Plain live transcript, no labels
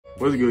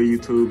What's good,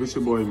 YouTube? It's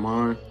your boy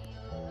Mon,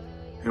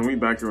 and we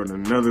back here with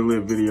another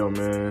lit video,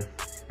 man.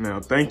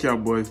 Now, thank y'all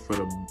boys for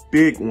the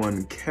big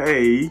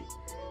 1K.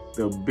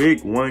 The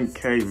big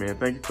 1K, man.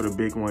 Thank you for the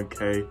big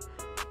 1K.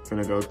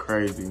 Finna go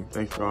crazy.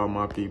 Thanks for all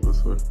my people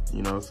for,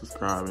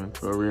 subscribing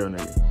to a real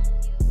nigga.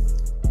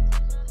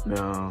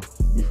 Now,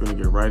 we finna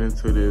get right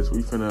into this.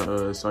 We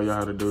finna show y'all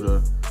how to do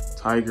the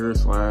tiger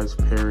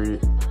 /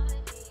 parrot,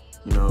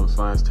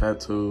 /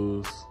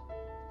 tattoos,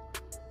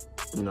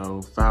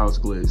 files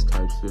glitch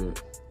type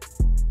shit.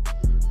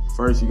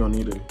 First, you're gonna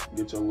need to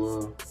get your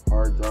little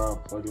hard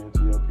drive, plug it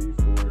into your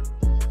P4.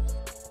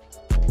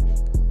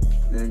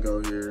 Then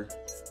go here,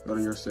 go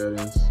to your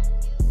settings.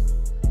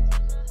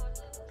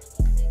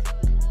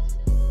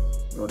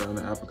 Go down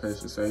to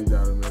application, save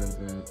data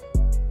management.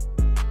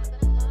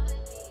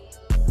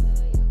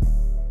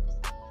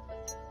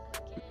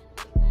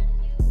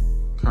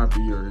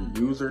 Copy your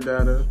user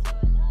data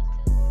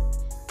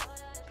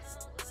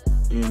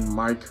in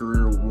My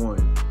Career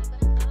 1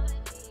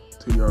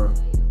 to your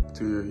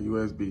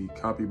USB.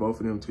 Copy both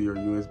of them to your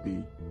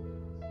USB.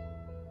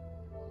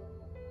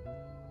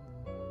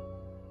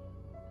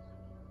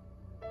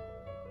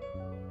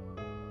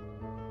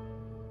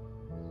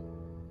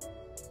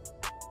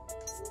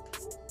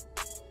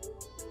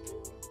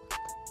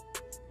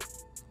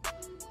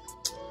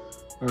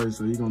 Alright,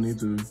 so you're gonna need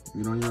to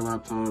get on your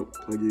laptop,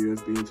 plug your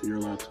USB into your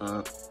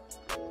laptop,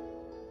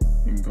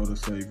 and go to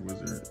Save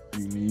Wizard.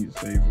 You need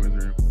Save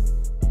Wizard.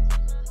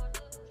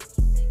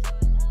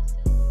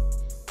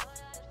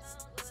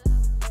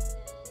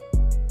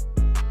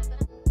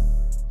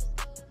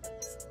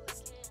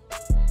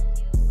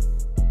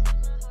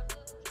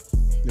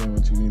 Then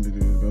what you need to do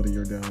is go to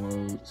your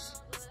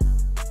downloads.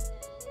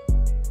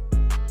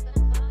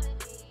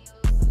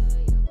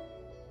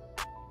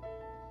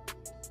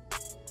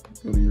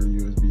 Go to your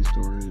USB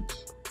storage.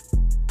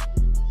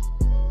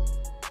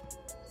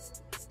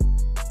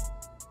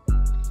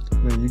 I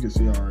mean, you can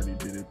see I already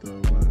did it though,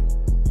 but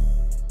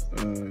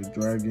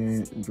drag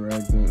the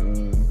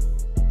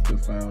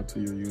file to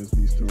your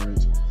USB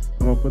storage.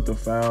 I'm gonna put the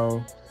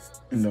file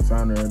and the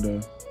founder of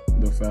the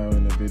file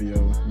in the video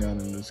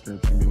down in the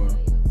description below.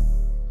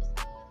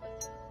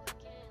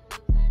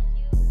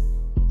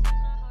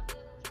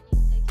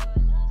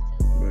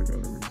 Back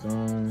go to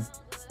resign.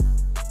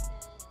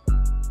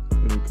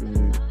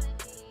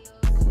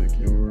 Click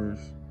yours.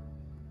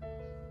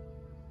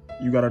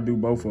 You gotta do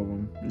both of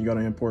them. You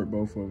gotta import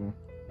both of them.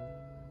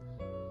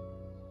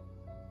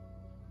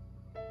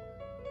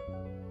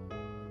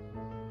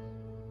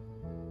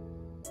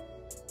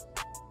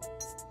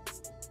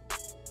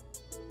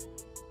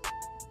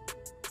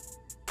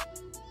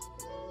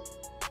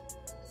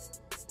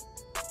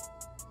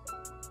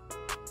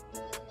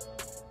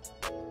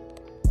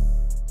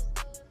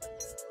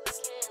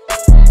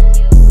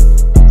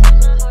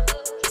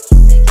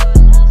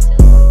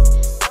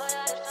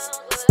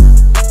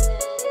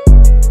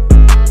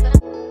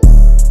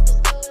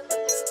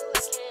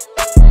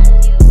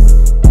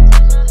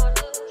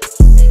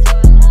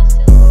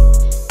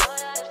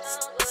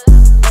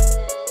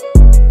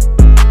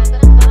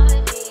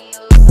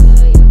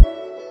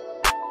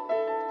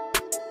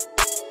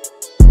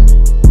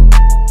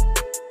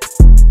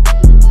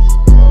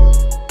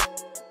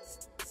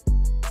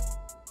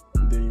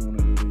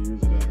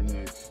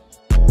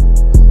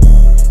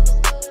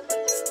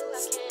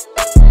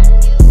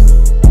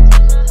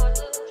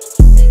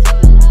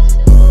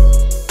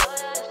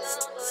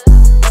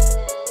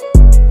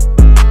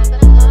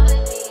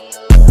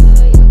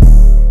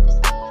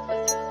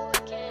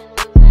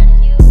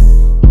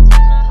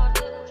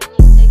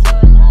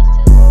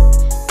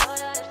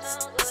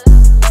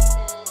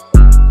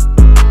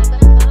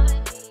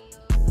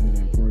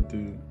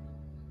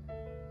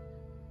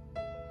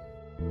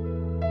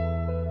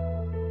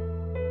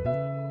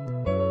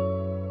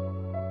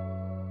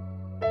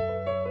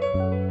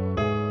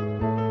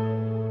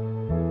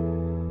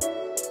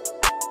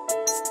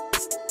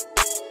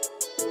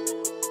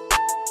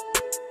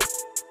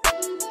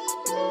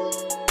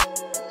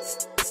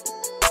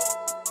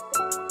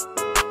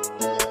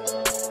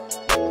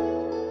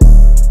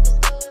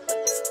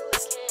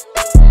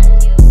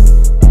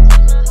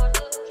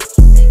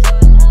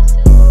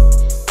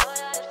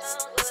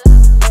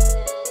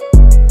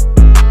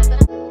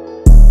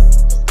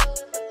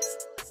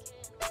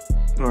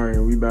 Alright,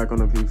 we back on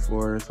the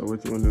P4. So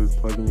what you want to do is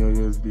plug in your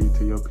USB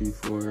to your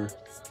P4.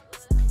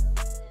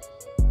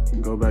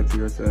 Go back to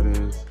your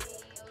settings.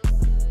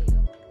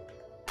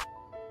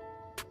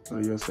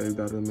 Go to your save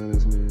data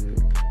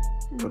management.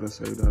 Go to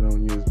save data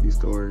on USB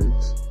storage.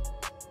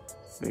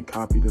 And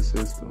copy the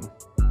system.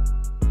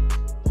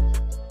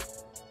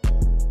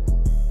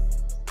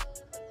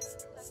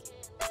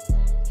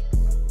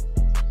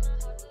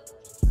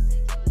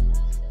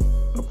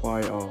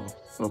 Apply all.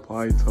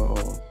 Apply to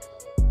all.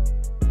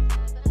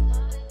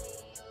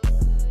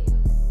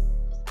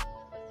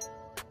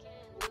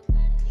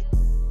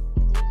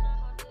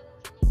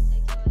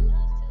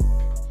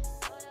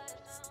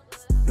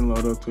 And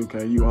load up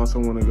 2K. You also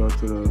want to go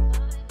to the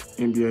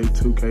NBA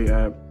 2K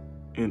app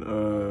and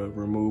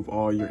remove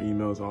all your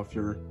emails off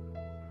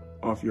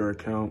your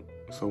account.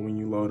 So when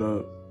you load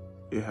up,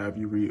 it have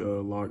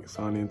you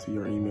sign into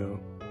your email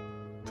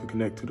to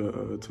connect to the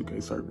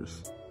 2K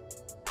servers.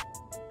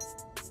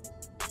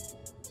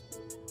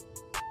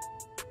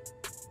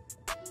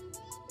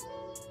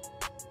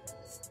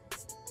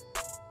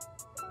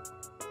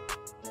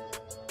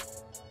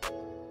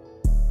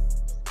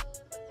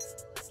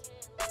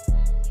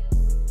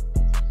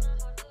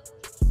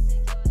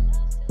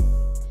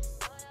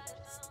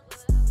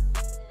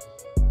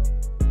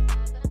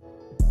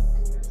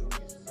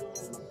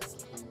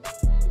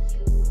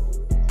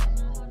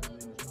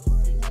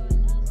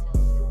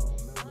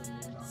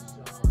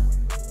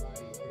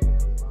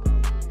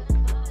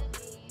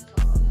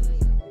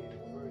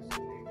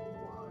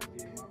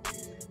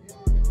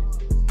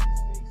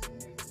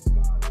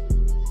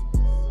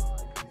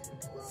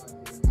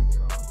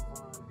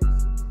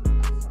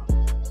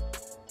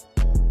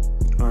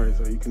 Alright,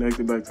 so you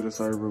connected back to the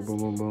server, boom,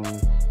 boom, boom.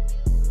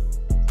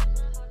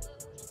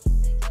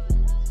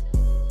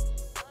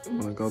 I'm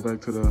gonna go back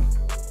to the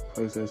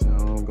PlayStation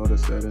Home, go to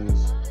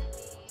settings,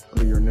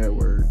 go to your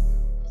network.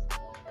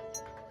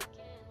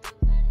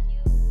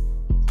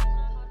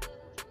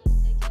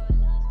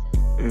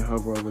 And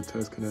hover over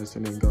test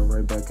connection and go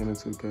right back into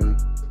 2K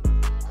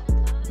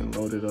and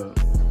load it up.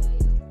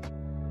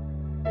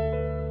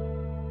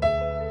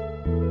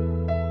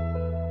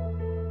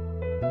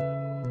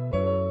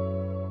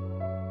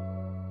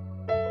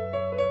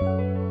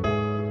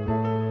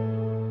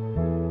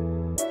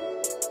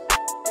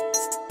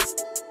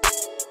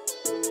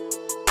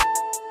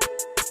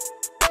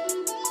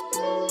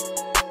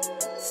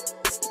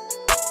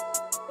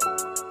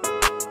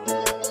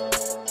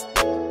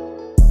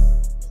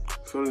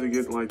 As soon as it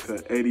gets like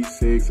to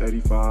 86,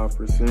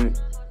 85%,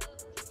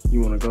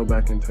 you want to go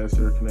back and test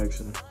your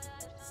connection.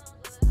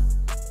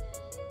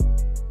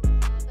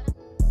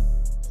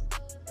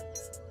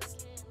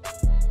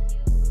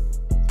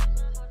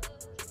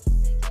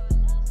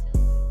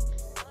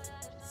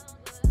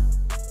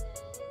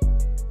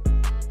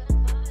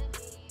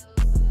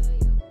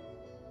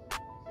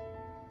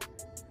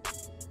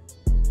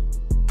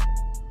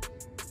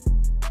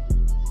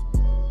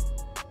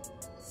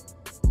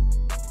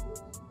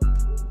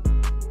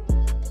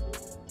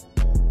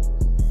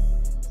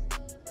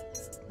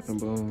 And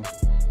boom.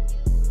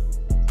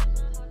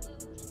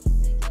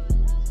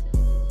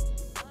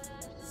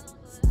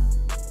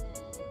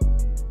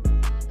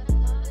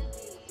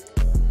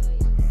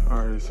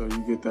 Alright, so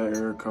you get that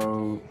error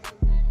code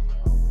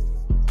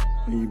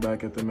and you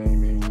back at the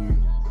main menu.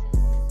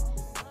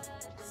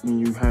 And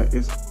you have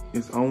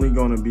it's only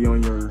gonna be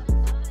on your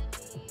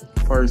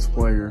first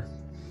player.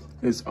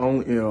 It'll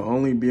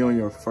only be on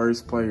your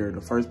first player,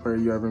 the first player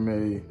you ever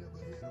made.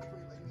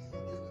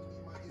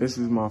 This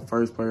is my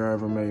first player I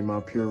ever made, my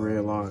pure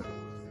red lock.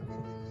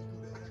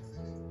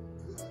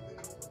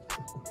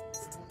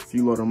 If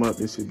you load them up,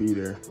 it should be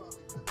there.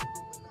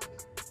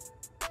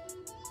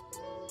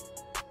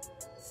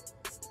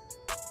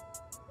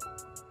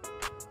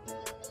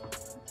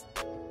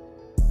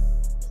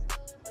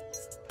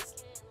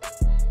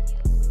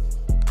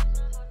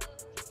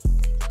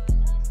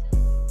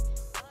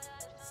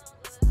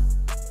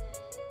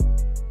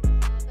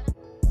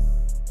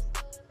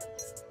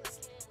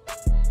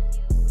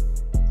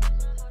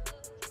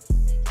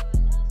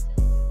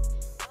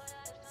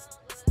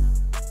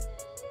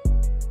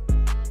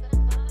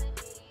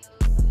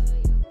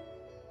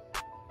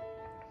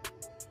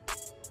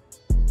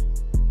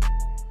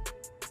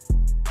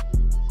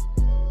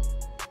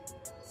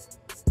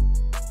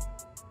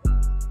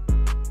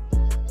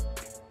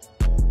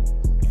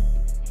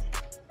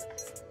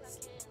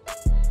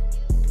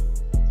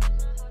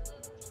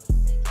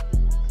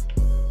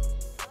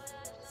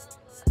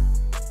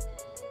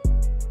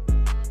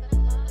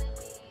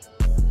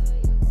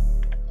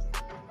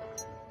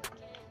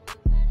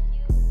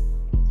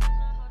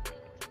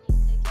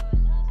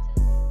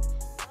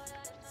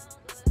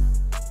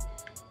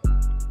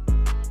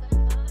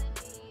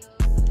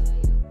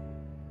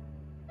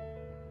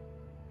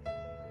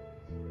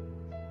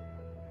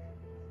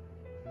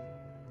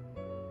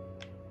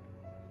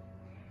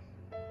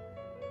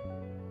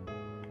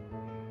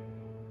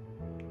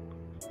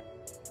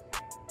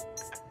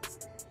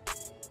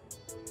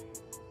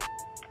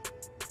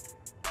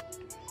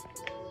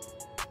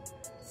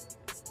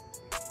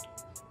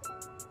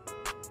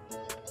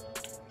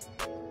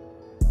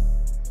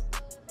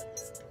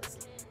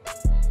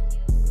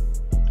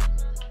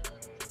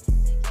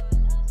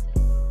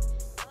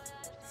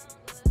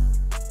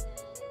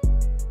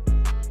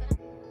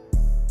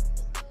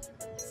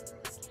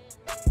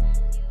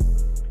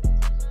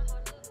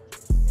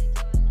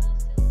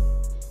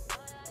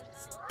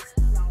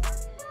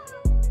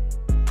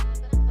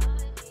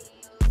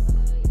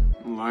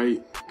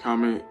 Like,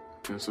 comment,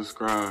 and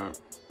subscribe,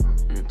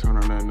 and turn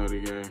on that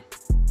notification.